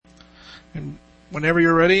And whenever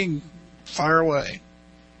you're ready, fire away.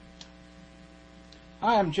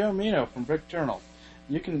 Hi, I'm Joe Mino from Brick Journal.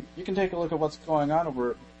 You can take a look at what's going on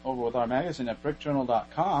over with our magazine at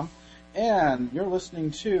brickjournal.com, and you're listening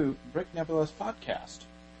to Brick Nebula's podcast.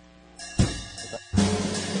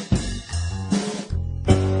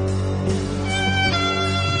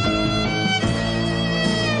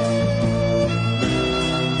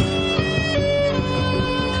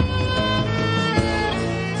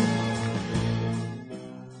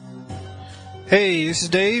 Hey, this is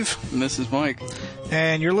Dave. And this is Mike.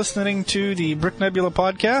 And you're listening to the Brick Nebula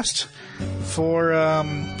podcast for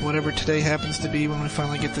whatever today happens to be when we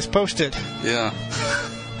finally get this posted. Yeah.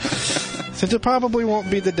 Since it probably won't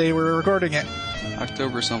be the day we're recording it.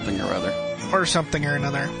 October something or other. Or something or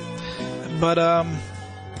another. But,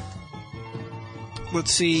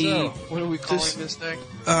 let's see. So, what are we calling this thing?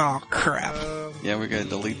 Oh, crap. Yeah, we gotta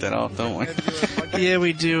delete that off, don't we? Yeah,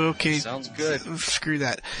 we do. Okay. Sounds good. Screw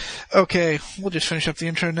that. Okay, we'll just finish up the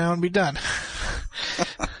intro now and be done.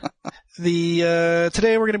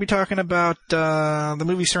 Today we're going to be talking about the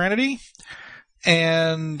movie Serenity,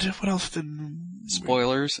 and what else did...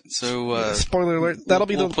 Spoilers. So, spoiler alert.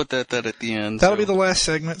 We'll put that at the end. That'll be the last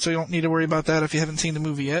segment, so you don't need to worry about that if you haven't seen the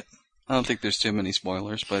movie yet. I don't think there's too many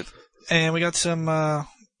spoilers, but... And we got some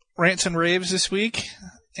rants and raves this week,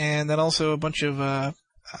 and then also a bunch of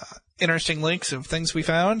interesting links of things we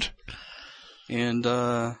found. And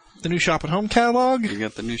the new Shop at Home catalog. You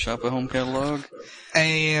got the new Shop at Home catalog.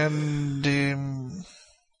 And there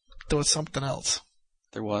was something else.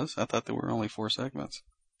 There was? I thought there were only 4 segments.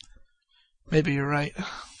 Maybe you're right. Of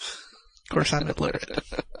course, I'm illiterate.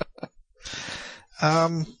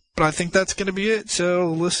 But I think that's going to be it.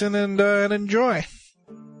 So listen and enjoy.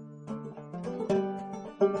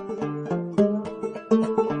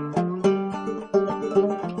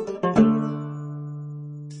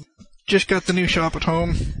 Just got the new Shop at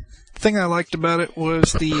Home. The thing I liked about it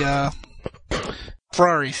was the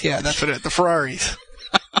Ferraris. Yeah, that's what it is. The Ferraris.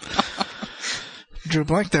 Drew a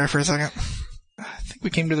blank there for a second. I think we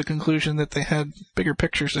came to the conclusion that they had bigger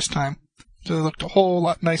pictures this time. So they looked a whole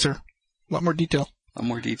lot nicer. A lot more detail. A lot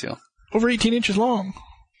more detail. Over 18 inches long.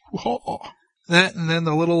 Whoa. That, and then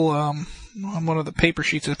the little, on one of the paper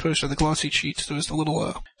sheets as opposed to the glossy sheets, there was the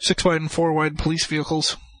little 6-wide and 4-wide police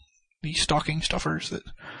vehicles. The stocking stuffers that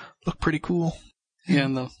look pretty cool. Yeah,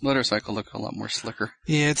 and the motorcycle looked a lot more slicker.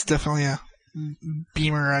 Yeah, it's definitely a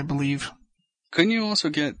Beamer, I believe. Couldn't you also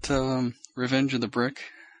get Revenge of the Brick?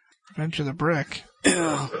 Revenge of the Brick?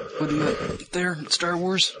 Yeah. What do you got there? Star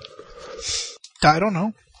Wars? I don't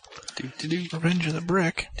know. Do-do-do. Revenge of the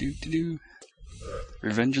Brick. Do-do-do.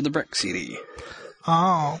 Revenge of the Brick CD.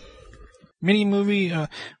 Oh. Mini-movie,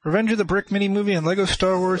 Revenge of the Brick mini-movie and Lego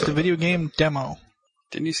Star Wars the video game demo.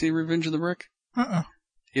 Didn't you see Revenge of the Brick? Uh-uh.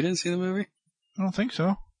 You didn't see the movie? I don't think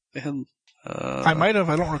so. They had, I might have,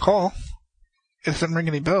 I don't recall. It doesn't ring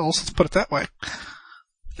any bells, let's put it that way.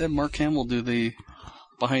 They had Mark Hamill do the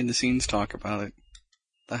behind-the-scenes talk about it.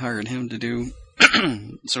 They hired him to do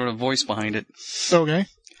sort of voice behind it. Okay.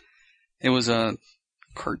 It was a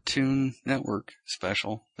Cartoon Network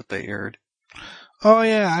special that they aired. Oh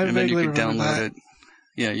yeah, I and then you vaguely could remember download that. it.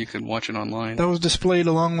 Yeah, you could watch it online. That was displayed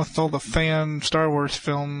along with all the fan Star Wars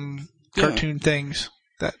film cartoon things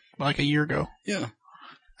that like a year ago. Yeah.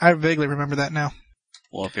 I vaguely remember that now.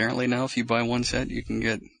 Well, apparently now if you buy one set, you can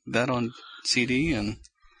get that on CD and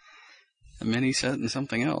a mini set and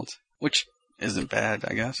something else, which isn't bad,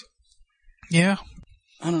 I guess. Yeah.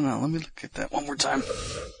 I don't know. Let me look at that one more time.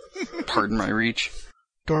 Pardon my reach.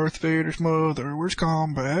 Darth Vader's mother wears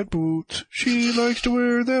combat boots. She likes to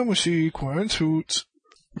wear them with sequin suits.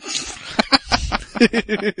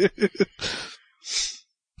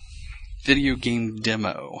 Video game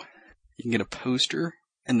demo. You can get a poster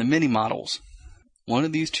and the mini models. One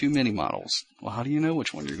of these 2 mini models. Well, how do you know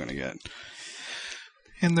which one you're going to get?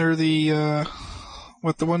 And they're the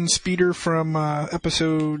one speeder from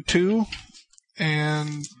episode 2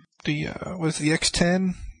 and the was the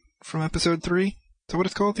X10 from episode 3? Is that what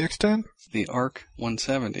it's called? The X10? The ARC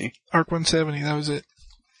 170. ARC 170, that was it.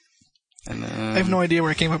 And I have no idea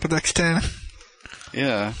where I came up with X10.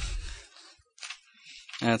 Yeah.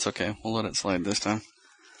 That's okay. We'll let it slide this time.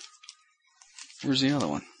 Where's the other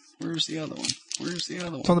one?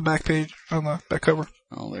 It's on the back page, on the back cover.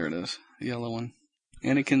 Oh, there it is. The yellow one.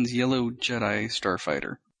 Anakin's Yellow Jedi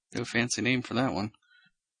Starfighter. No fancy name for that one.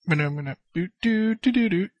 This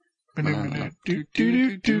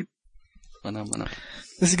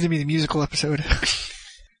is going to be the musical episode.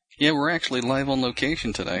 Yeah, we're actually live on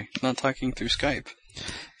location today, not talking through Skype.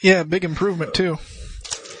 Yeah, big improvement, too.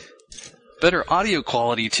 Better audio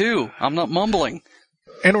quality, too. I'm not mumbling.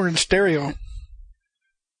 And we're in stereo.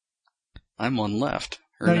 I'm on left.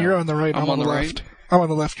 No, you're on the right. I'm on the left. right? I'm on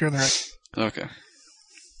the left, you're on the right. Okay.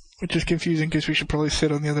 Which is confusing because we should probably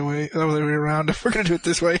sit on the other way around if we're going to do it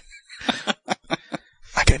this way.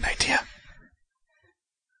 I got an idea.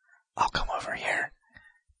 I'll come over here,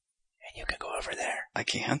 and you can go over there. I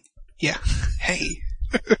can? Yeah. Hey,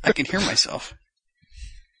 I can hear myself.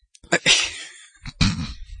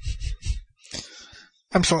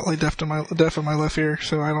 I'm slightly deaf in my left ear,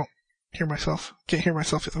 so I don't hear myself. Can't hear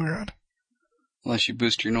myself the other way around. Unless you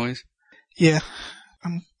boost your noise. Yeah.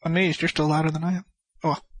 I'm amazed you're still louder than I am.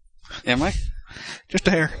 Oh. Am I? Just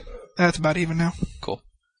a hair. That's about even now. Cool.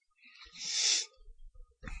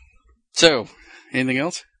 So, anything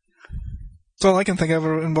else? That's all I can think of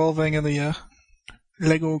involving in the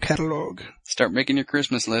Lego catalog. Start making your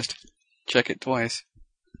Christmas list. Check it twice.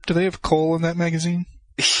 Do they have coal in that magazine?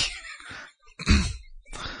 Because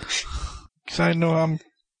I know I'm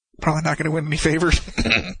probably not going to win any favors.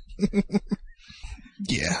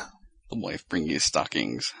 Yeah. The wife bring you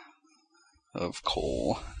stockings of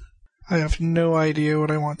coal. I have no idea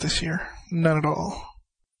what I want this year. None at all.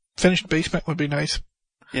 Finished basement would be nice.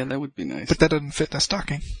 Yeah, that would be nice. But that doesn't fit in a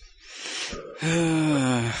stocking.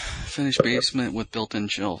 Finished basement with built-in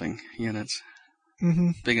shelving units. Mm-hmm.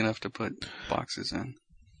 Big enough to put boxes in.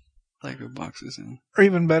 Lego boxes in. Or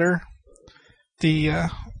even better, the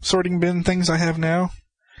sorting bin things I have now,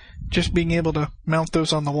 just being able to mount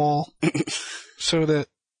those on the wall so that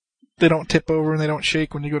they don't tip over and they don't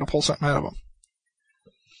shake when you go to pull something out of them.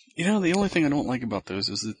 You know, the only thing I don't like about those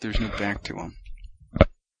is that there's no back to them.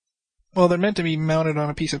 Well, they're meant to be mounted on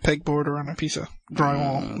a piece of pegboard or on a piece of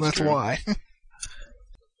drywall. That's why.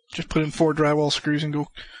 Just put in 4 drywall screws and go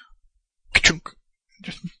ka-chunk.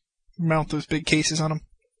 Just mount those big cases on them.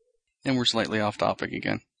 And we're slightly off topic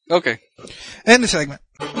again. Okay. End the segment.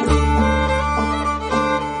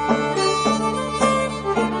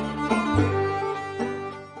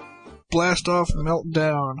 Blast off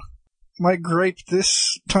meltdown. My gripe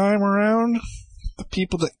this time around, the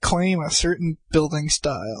people that claim a certain building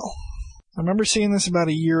style. I remember seeing this about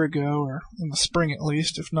a year ago, or in the spring at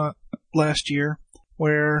least, if not last year,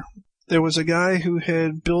 where there was a guy who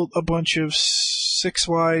had built a bunch of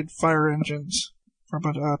 6-wide fire engines for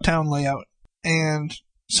a town layout, and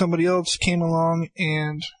somebody else came along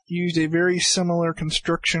and used a very similar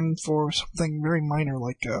construction for something very minor,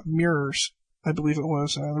 like mirrors, I believe it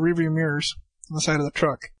was, the rearview mirrors on the side of the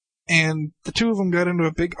truck. And the two of them got into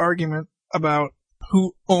a big argument about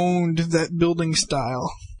who owned that building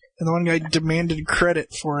style. And the one guy demanded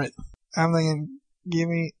credit for it. I'm thinking, give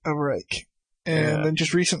me a break. And then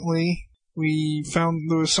just recently, we found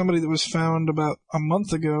there was somebody that was found about a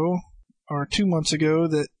month ago, or 2 months ago,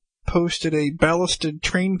 that posted a ballasted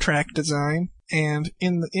train track design. And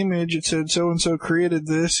in the image, it said, so-and-so created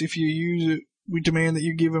this. If you use it, we demand that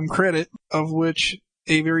you give him credit, of which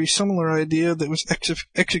a very similar idea that was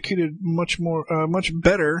executed much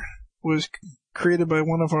better was created by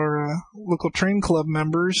one of our local train club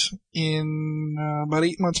members in about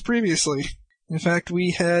 8 months previously. In fact,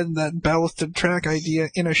 we had that ballasted track idea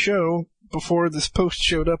in a show before this post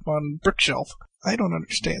showed up on Brickshelf. I don't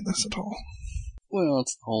understand this at all. Well,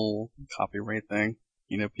 it's the whole copyright thing.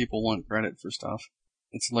 You know, people want credit for stuff.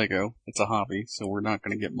 It's Lego. It's a hobby, so we're not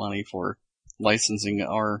going to get money for licensing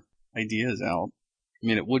our ideas out. I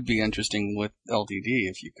mean, it would be interesting with LDD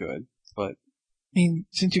if you could, but... I mean,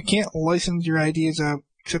 since you can't license your ideas out,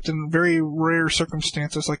 except in very rare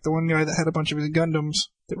circumstances, like the one guy that had a bunch of his Gundams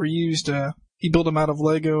that were used, he built them out of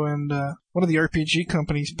Lego, and one of the RPG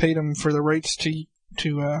companies paid him for the rights to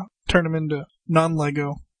turn them into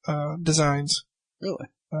non-Lego designs. Really?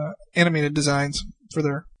 Animated designs for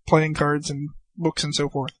their playing cards and books and so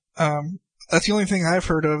forth. That's the only thing I've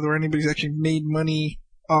heard of where anybody's actually made money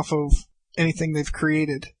off of anything they've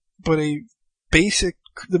created. But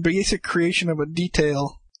the basic creation of a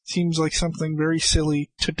detail seems like something very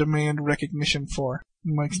silly to demand recognition for.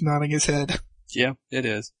 Mike's nodding his head. Yeah, it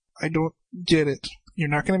is. I don't get it. You're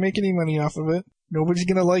not going to make any money off of it. Nobody's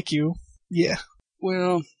going to like you. Yeah.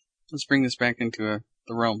 Well, let's bring this back into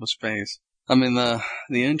the realm of space. I mean, the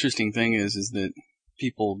interesting thing is that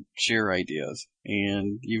people share ideas,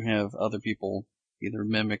 and you have other people either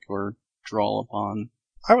mimic or draw upon.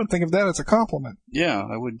 I would think of that as a compliment. Yeah,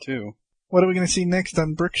 I would too. What are we going to see next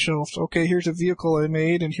on Brickshelf? Okay, here's a vehicle I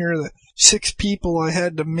made, and here are the 6 people I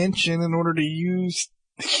had to mention in order to use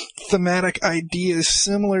thematic ideas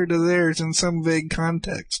similar to theirs in some vague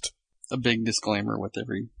context. A big disclaimer with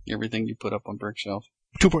everything you put up on Brickshelf.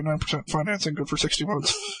 2.9% financing, good for 60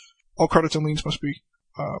 months. All credits and liens must be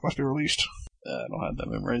released. I don't have that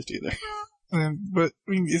memorized either. But,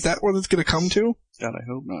 I mean, is that what it's going to come to? God, I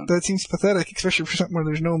hope not. That seems pathetic, especially for something where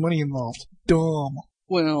there's no money involved. Dumb.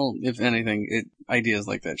 Well, if anything, ideas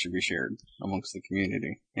like that should be shared amongst the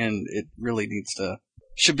community. And it really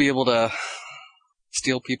should be able to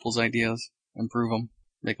steal people's ideas, improve them,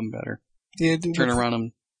 make them better. Yeah, turn around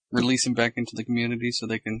them, release them back into the community so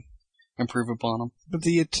they can improve upon them. But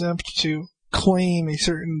the attempt to claim a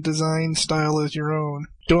certain design style as your own,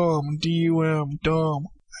 dumb, D-U-M, dumb.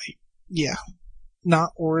 Yeah,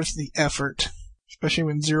 not worth the effort, especially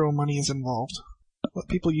when zero money is involved. Let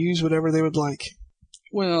people use whatever they would like.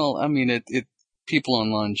 Well, I mean, people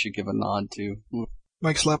online should give a nod to.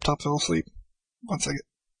 Mike's laptop fell asleep. 1 second.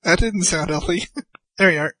 That didn't sound healthy.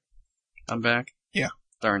 There you are. I'm back? Yeah.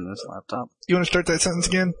 Darn this laptop. You want to start that sentence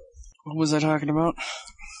again? What was I talking about?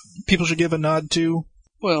 People should give a nod to.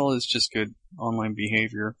 Well, it's just good online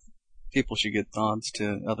behavior. People should get nods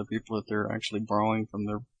to other people if they're actually borrowing from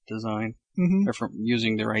their design. Mm-hmm. Or from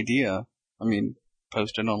using their idea. I mean,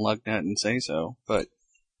 post it on LugNet and say so, but...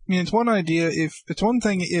 I mean, it's one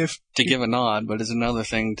thing if... To give a nod, but it's another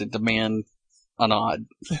thing to demand a nod.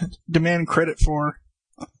 Demand credit for.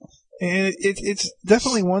 And it's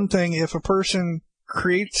definitely one thing if a person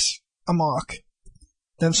creates a mock,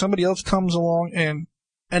 then somebody else comes along and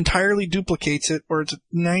entirely duplicates it, or it's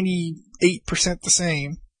 98% the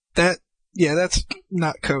same. That's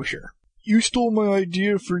not kosher. You stole my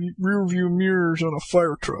idea for rear view mirrors on a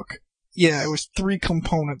fire truck. Yeah, it was 3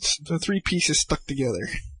 components, the 3 pieces stuck together.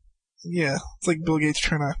 Yeah, it's like Bill Gates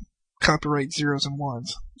trying to copyright zeros and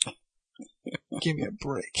ones. Give me a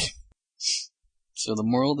break. So the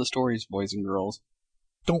moral of the story is, boys and girls,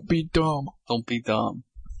 don't be dumb. Don't be dumb.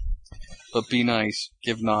 But be nice.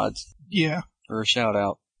 Give nods. Yeah. Or a shout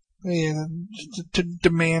out. Yeah, to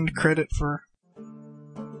demand credit for...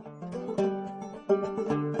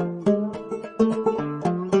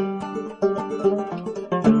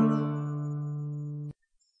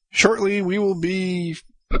 Shortly, we will be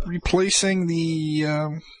replacing the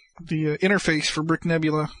interface for Brick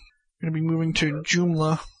Nebula. We're going to be moving to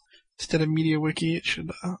Joomla instead of MediaWiki. It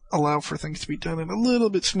should allow for things to be done in a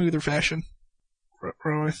little bit smoother fashion.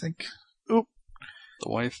 Ruh-roh, I think. Oop. The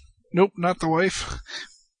wife? Nope, not the wife.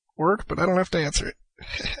 Work, but I don't have to answer it.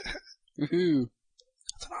 Woohoo.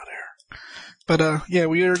 That's an odd error. But, yeah,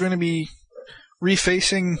 we are going to be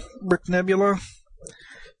refacing Brick Nebula,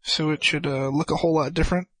 so it should look a whole lot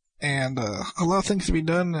different and allow things to be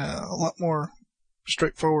done a lot more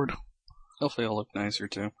straightforward. Hopefully it'll look nicer,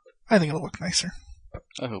 too. I think it'll look nicer.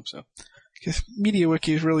 I hope so. Because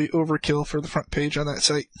MediaWiki is really overkill for the front page on that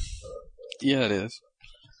site. Yeah, it is.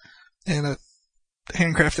 And a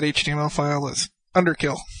handcrafted HTML file is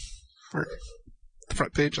underkill for the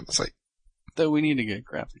front page on the site. Though we need to get a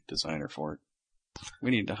graphic designer for it.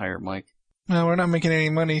 We need to hire Mike. No, we're not making any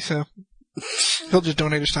money, so he'll just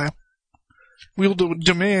donate his time. We'll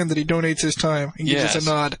demand that he donates his time and gives us a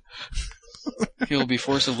nod. He'll be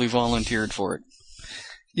forcibly volunteered for it.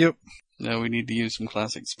 Yep. No, we need to use some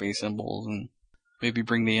classic space symbols and maybe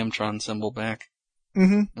bring the Mtron symbol back.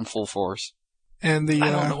 Mm-hmm. In full force. And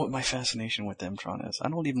I don't know what my fascination with Mtron is. I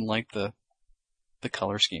don't even like the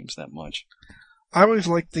color schemes that much. I always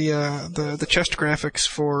liked the chest graphics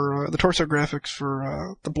for the torso graphics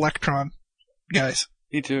for the Blacktron guys.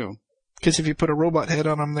 Me too. Because if you put a robot head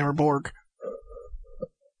on them, they were Borg.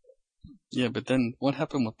 Yeah, but then what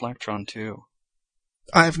happened with Blacktron 2?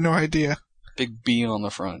 I have no idea. Big B on the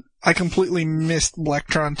front. I completely missed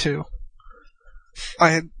Blacktron 2.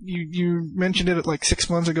 You mentioned it like 6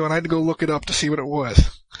 months ago, and I had to go look it up to see what it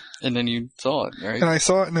was. And then you saw it, right? And I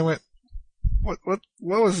saw it, and I went, "What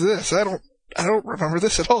was this? I don't remember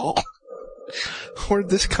this at all. Where'd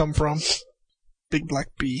this come from?" Big black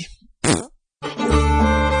bee.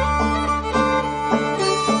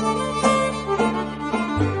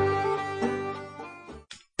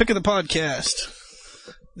 Pick of the podcast.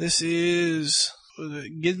 This is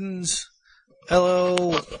Giddens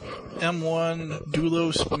LL-M1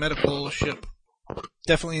 Doulos medical ship.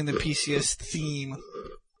 Definitely in the PCS theme.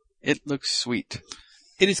 It looks sweet.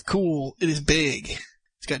 It is cool. It is big.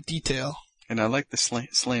 It's got detail. And I like the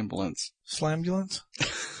slambulance. Slambulance?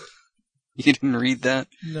 You didn't read that?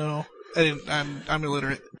 No, I didn't. I'm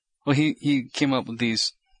illiterate. Well, he came up with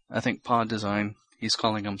these, I think, pod design. He's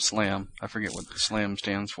calling them SLAM. I forget what SLAM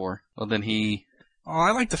stands for. Well, then he... Oh,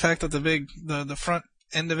 I like the fact that the front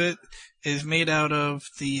end of it is made out of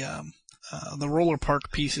the roller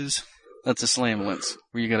park pieces. That's a slambulance,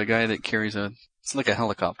 where you got a guy that carries it's like a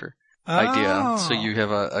helicopter idea. So you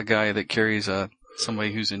have a guy that carries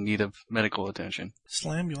somebody who's in need of medical attention.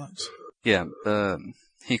 Slambulance. Yeah,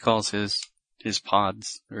 he calls his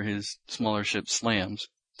pods, or his smaller ships, slams.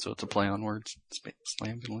 So it's a play on words.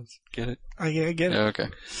 Spambulance. Get it? I get it. Yeah, okay.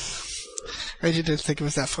 I just didn't think it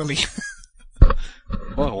was that funny.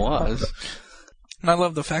 Well, it was. And I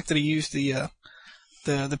love the fact that he used the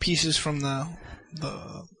pieces from the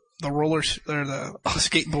rollers or the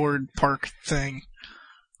skateboard park thing.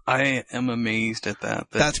 I am amazed at that.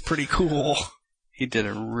 That's pretty cool. He did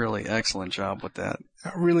a really excellent job with that.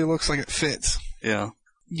 It really looks like it fits. Yeah.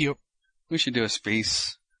 Yep. We should do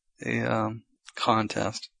a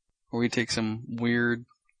contest where we take some weird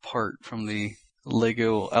part from the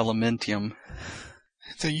Lego Elementium.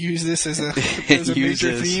 To use this as a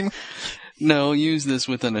major theme? No, use this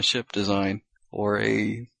within a ship design or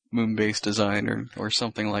a moon base design or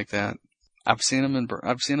something like that. I've seen them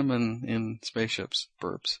in spaceships,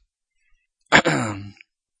 burps.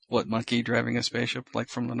 What, Monkey driving a spaceship like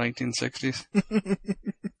from the 1960s?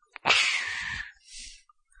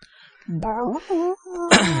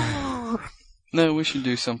 No, we should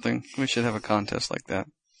do something. We should have a contest like that.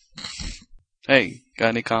 Hey, got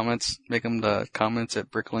any comments? Make them the comments at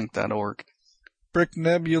bricklink.org.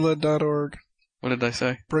 Bricknebula.org. What did I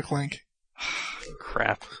say? Bricklink.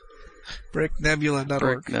 Crap.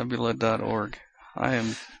 Bricknebula.org. Bricknebula.org. I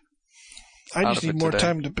just need more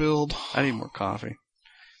time to build. I need more coffee.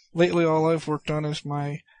 Lately, all I've worked on is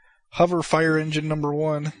my Hover Fire Engine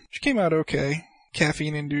 #1, which came out okay.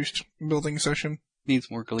 Caffeine-induced building session.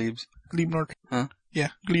 Needs more glebes. Glebnork. Huh? Yeah,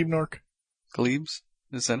 Glebnork. Glebes?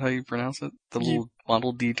 Is that how you pronounce it? The little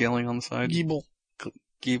model detailing on the side? Geeble.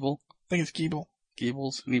 Geeble? I think it's Geeble.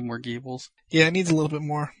 Geebles? Need more Geebles? Yeah, it needs a little bit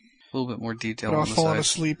more. A little bit more detail But on I the was side. falling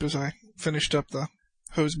asleep as I finished up the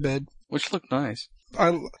hose bed. Which looked nice.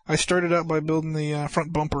 I started out by building the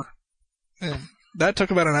front bumper. And that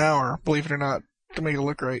took about an hour, believe it or not, to make it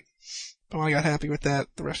look right. But when I got happy with that,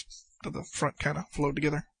 the rest of the front kind of flowed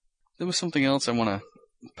together. There was something else I want to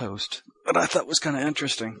post that I thought was kind of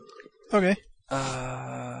interesting. Okay.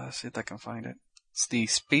 See if I can find it. It's the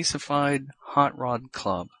Spacified Hot Rod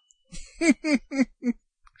Club.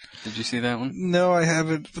 Did you see that one? No, I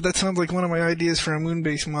haven't. But that sounds like one of my ideas for a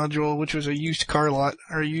Moonbase module, which was a used car lot,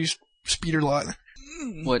 or a used speeder lot.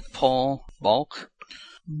 What Paul Balk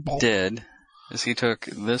did is he took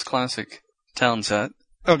this classic town set.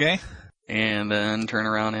 Okay. And then turned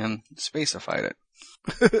around and spacified it.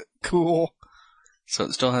 Cool. So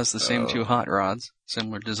it still has the same two hot rods,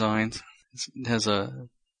 similar designs. It has a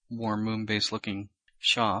more Moonbase looking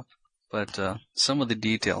shop, but some of the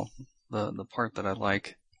detail, the part that I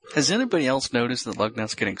like. Has anybody else noticed that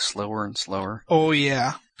Lugnut's getting slower and slower? Oh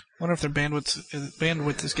yeah. Wonder if their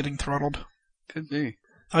bandwidth is getting throttled. Could be.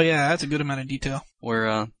 Oh yeah, that's a good amount of detail.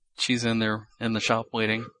 Where she's in there in the shop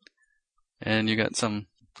waiting, and you got some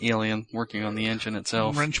alien working on the engine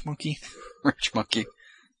itself. Wrench monkey. Wrench monkey.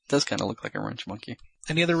 Does kind of look like a wrench monkey.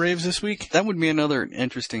 Any other raves this week? That would be another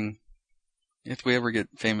interesting, if we ever get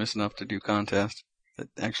famous enough to do contests, that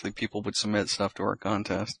actually people would submit stuff to our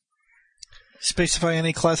contest. Specify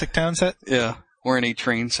any classic town set? Yeah. Or any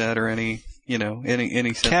train set or any set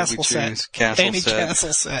castle that we choose. Set. Castle any set.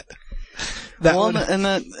 Castle set. That well, one. And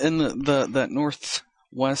that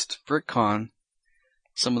Northwest BrickCon,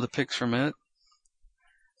 some of the pics from it,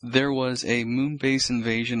 there was a Moonbase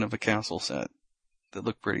invasion of a castle set that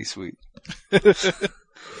looked pretty sweet.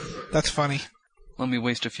 That's funny. Let me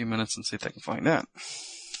waste a few minutes and see if I can find that.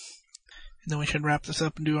 And then we should wrap this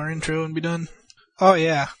up and do our intro and be done. Oh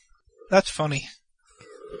yeah. That's funny.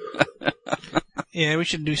 Yeah, we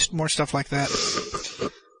should do more stuff like that.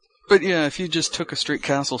 But yeah, if you just took a straight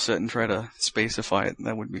castle set and try to spacify it,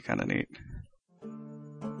 that would be kind of neat.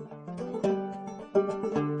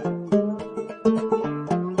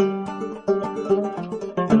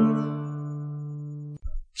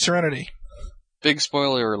 Serenity. Big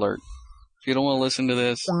spoiler alert. If you don't want to listen to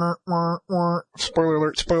this, spoiler alert,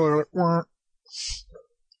 spoiler alert.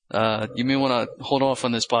 You may want to hold off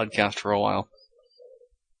on this podcast for a while.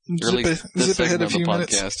 Zip ahead a few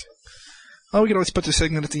minutes. Oh, we could always put the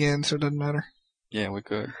segment at the end, so it doesn't matter. Yeah, we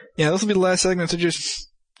could. Yeah, this will be the last segment, so just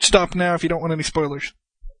stop now if you don't want any spoilers.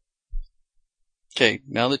 Okay,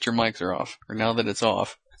 now that your mics are off, or now that it's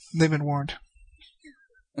off. They've been warned.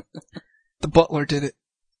 The butler did it.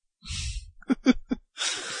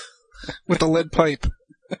 With the lead pipe.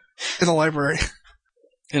 In the library.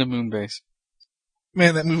 In a Moonbase.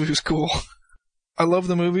 Man, that movie was cool. I love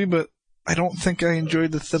the movie, but I don't think I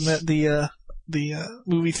enjoyed the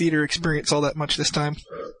movie theater experience all that much this time.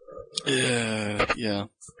 Yeah.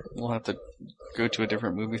 We'll have to go to a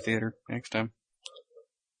different movie theater next time.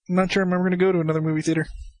 I'm not sure I'm ever going to go to another movie theater.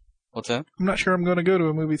 What's that? I'm not sure I'm going to go to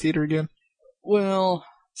a movie theater again. Well,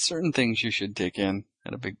 certain things you should take in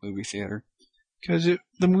at a big movie theater. Because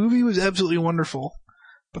the movie was absolutely wonderful,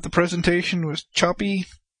 but the presentation was choppy,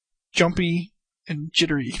 jumpy, and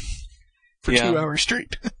jittery for 2 hours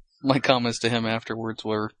straight. My comments to him afterwards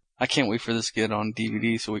were, I can't wait for this to get on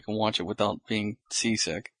DVD so we can watch it without being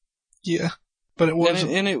seasick. Yeah, but it was...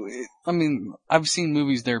 I mean, I've seen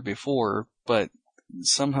movies there before, but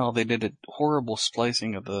somehow they did a horrible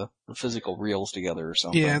splicing of the physical reels together or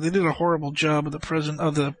something. Yeah, they did a horrible job of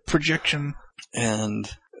the projection. And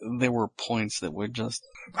there were points that were just...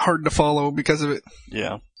 hard to follow because of it.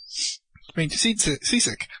 Yeah. It made you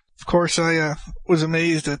seasick. Of course, I was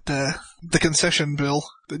amazed at the concession bill,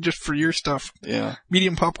 just for your stuff. Yeah.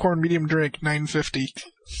 Medium popcorn, medium drink, $9.50.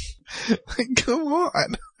 Come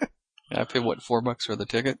on. I paid, what, $4 for the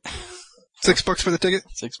ticket? $6 for the ticket?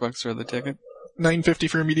 $6 for the ticket? $9.50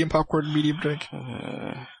 for a medium popcorn and medium drink.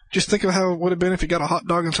 Just think of how it would have been if you got a hot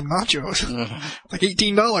dog and some nachos. Like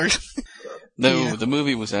 $18. No, yeah. The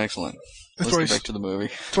movie was excellent. Let's get back to the movie.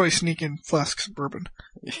 That's why I sneak in flasks of bourbon.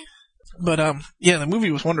 But, yeah, the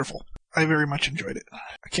movie was wonderful. I very much enjoyed it.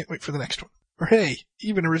 I can't wait for the next one. Or hey,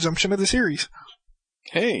 even a resumption of the series.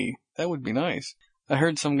 Hey, that would be nice. I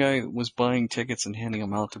heard some guy was buying tickets and handing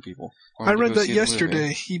them out to people. I read that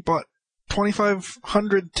yesterday. He bought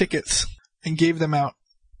 2,500 tickets and gave them out.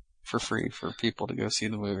 For free for people to go see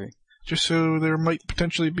the movie. Just so there might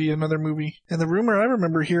potentially be another movie. And the rumor I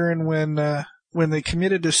remember hearing when they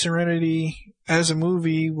committed to Serenity as a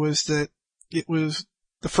movie was that it was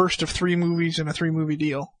the first of 3 movies in a 3-movie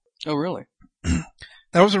deal. Oh, really?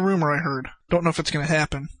 That was a rumor I heard. Don't know if it's going to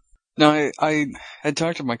happen. No, I had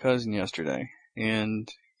talked to my cousin yesterday, and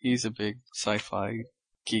he's a big sci-fi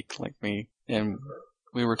geek like me, and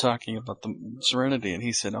we were talking about the Serenity, and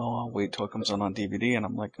he said, oh, I'll wait till it comes on DVD, and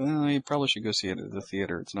I'm like, well, you probably should go see it at the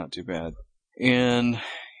theater, it's not too bad. And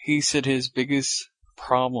he said his biggest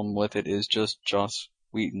problem with it is just Joss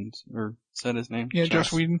Whedon's, or is that his name? Yeah,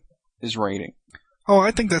 Joss Whedon. His writing. Oh,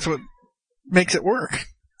 I think that's what makes it work.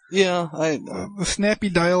 Yeah, the snappy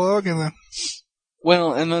dialogue and the...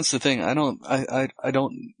 Well, and that's the thing. I don't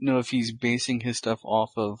know if he's basing his stuff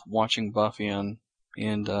off of watching Buffy and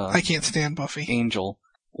I can't stand Buffy. Angel,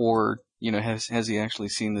 or has he actually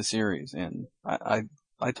seen the series? And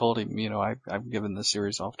I told him, I've given the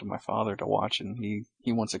series off to my father to watch, and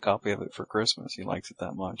he wants a copy of it for Christmas. He likes it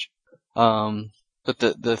that much. But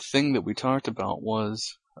the thing that we talked about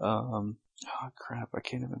was oh crap, I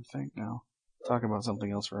can't even think now. Talk about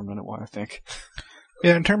something else for a minute while I think.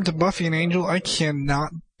 Yeah, in terms of Buffy and Angel, I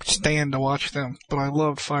cannot stand to watch them, but I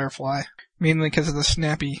loved Firefly. Mainly because of the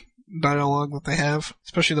snappy dialogue that they have,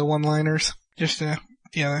 especially the one-liners. Just,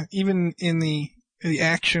 even in the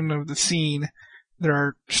action of the scene, there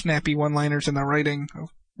are snappy one-liners in the writing of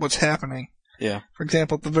what's happening. Yeah. For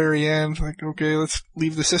example, at the very end, like, okay, let's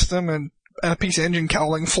leave the system, and a piece of engine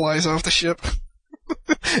cowling flies off the ship.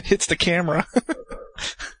 Hits the camera.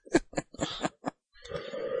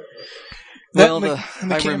 Well,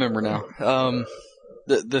 I remember now.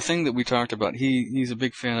 The thing that we talked about, he's a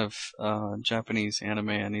big fan of Japanese anime,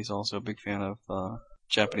 and he's also a big fan of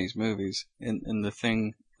Japanese movies. And the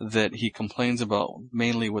thing that he complains about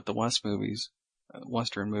mainly with the Western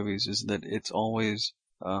movies, is that it's always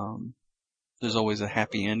there's always a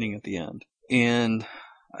happy ending at the end. And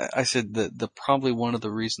I said that probably one of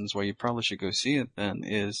the reasons why you probably should go see it then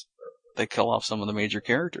is they kill off some of the major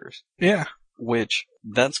characters. Yeah. Which,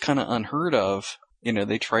 that's kind of unheard of.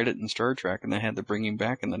 They tried it in Star Trek and they had to bring him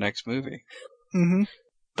back in the next movie. Mm-hmm.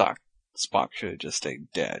 Spock should have just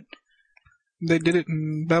stayed dead. They did it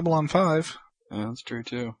in Babylon 5. Yeah, that's true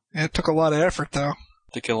too. Yeah, it took a lot of effort though.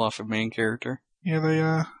 To kill off a main character? Yeah,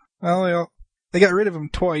 they got rid of him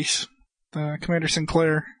twice. Commander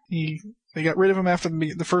Sinclair, they got rid of him after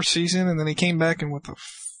the first season, and then he came back in the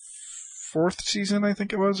 4th season, I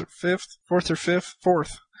think it was, or 5th? 4th or 5th?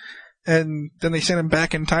 4th. And then they sent him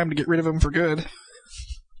back in time to get rid of him for good.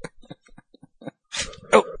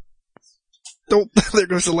 Oh, there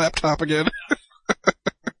goes the laptop again.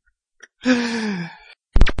 That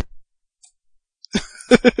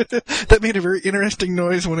made a very interesting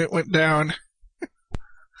noise when it went down.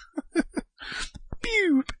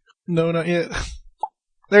 Pew! No, not yet.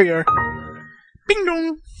 There you are. Bing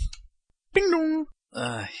dong! Bing dong!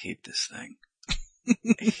 I hate this thing.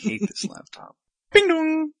 I hate this laptop. Bing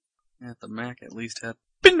dong! Yeah, the Mac at least had...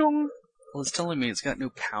 Bing dong! Well, it's telling me it's got no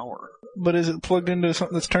power. But is it plugged into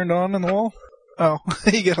something that's turned on the wall? Oh,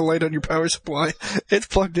 you got a light on your power supply. It's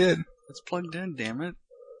plugged in. It's plugged in, damn it.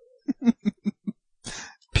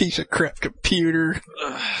 Piece of crap computer.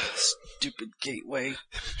 Stupid gateway.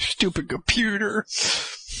 Stupid computer.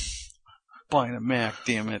 Buying a Mac,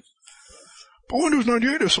 damn it. But Windows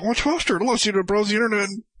 98 is so much faster. It allows you to browse the internet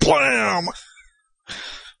and blam!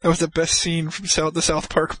 That was the best scene from the South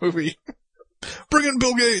Park movie. Bring in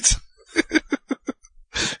Bill Gates!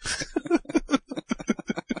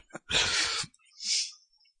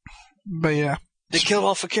 But yeah. They killed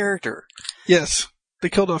off a character. Yes. They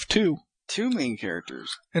killed off 2. 2 main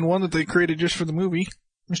characters. And one that they created just for the movie.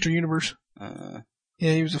 Mr. Universe. Yeah,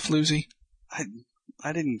 he was a floozy.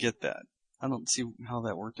 I didn't get that. I don't see how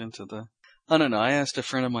that worked into the... I don't know. I asked a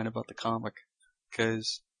friend of mine about the comic.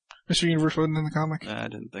 Because... Mr. Universe wasn't in the comic? I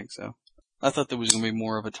didn't think so. I thought there was going to be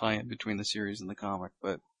more of a tie-in between the series and the comic,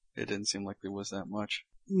 but it didn't seem like there was that much.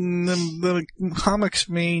 The comic's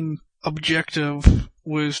main objective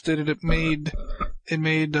was that it made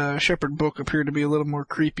Shepherd Book appear to be a little more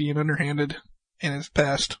creepy and underhanded in his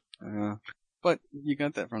past. But you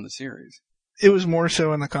got that from the series. It was more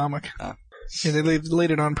so in the comic. Ah. Yeah, they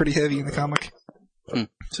laid it on pretty heavy in the comic.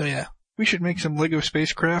 So yeah, we should make some Lego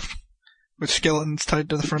spacecraft with skeletons tied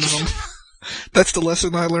to the front of them. That's the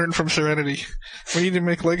lesson I learned from Serenity. We need to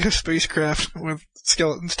make Lego spacecraft with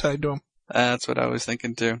skeletons tied to them. That's what I was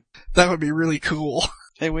thinking too. That would be really cool.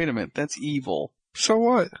 Hey, wait a minute. That's evil. So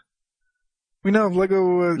what? We now have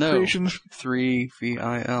Lego creations.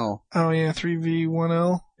 3VIL. Oh yeah,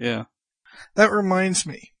 3V1L. Yeah. That reminds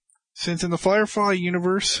me. Since in the Firefly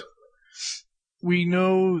universe, we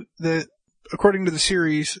know that, according to the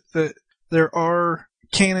series, that there are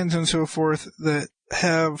cannons and so forth that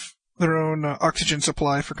have their own oxygen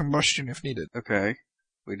supply for combustion if needed. Okay.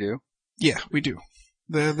 We do? Yeah, we do.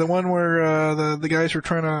 The one where the guys were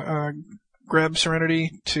trying to grab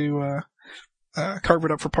Serenity to carve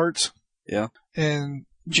it up for parts. Yeah. And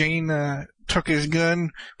Jane took his gun,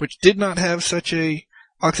 which did not have such a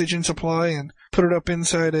oxygen supply, and put it up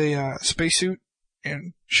inside a spacesuit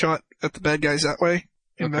and shot at the bad guys that way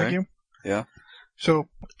in vacuum. Yeah. So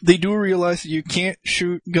they do realize that you can't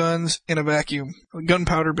shoot guns in a vacuum,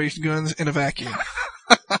 gunpowder-based guns in a vacuum.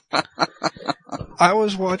 I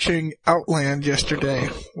was watching Outland yesterday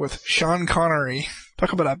with Sean Connery.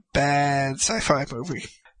 Talk about a bad sci-fi movie.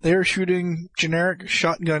 They are shooting generic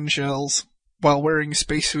shotgun shells while wearing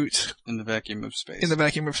spacesuits. In the vacuum of space. In the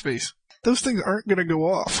vacuum of space. Those things aren't going to go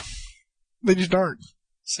off. They just aren't.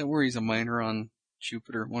 So where he's a miner on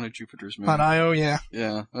Jupiter, one of Jupiter's moons. On Io, yeah.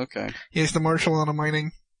 Yeah, okay. He's the marshal on a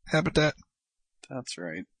mining habitat. That's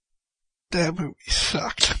right. That movie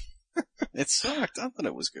sucked. It sucked. I thought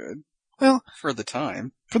it was good. Well, for the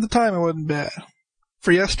time. For the time, it wasn't bad.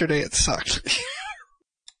 For yesterday, it sucked.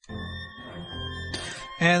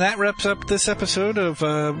 And that wraps up this episode of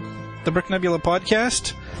the Brick Nebula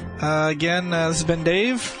podcast. Again, this has been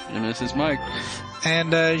Dave. And this is Mike.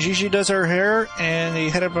 And Gigi does our hair, and the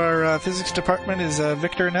head of our physics department is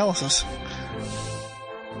Victor Analysis.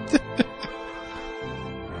 I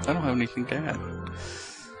don't have anything to add.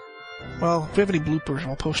 Well, if we have any bloopers,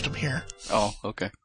 we'll post them here. Oh, okay.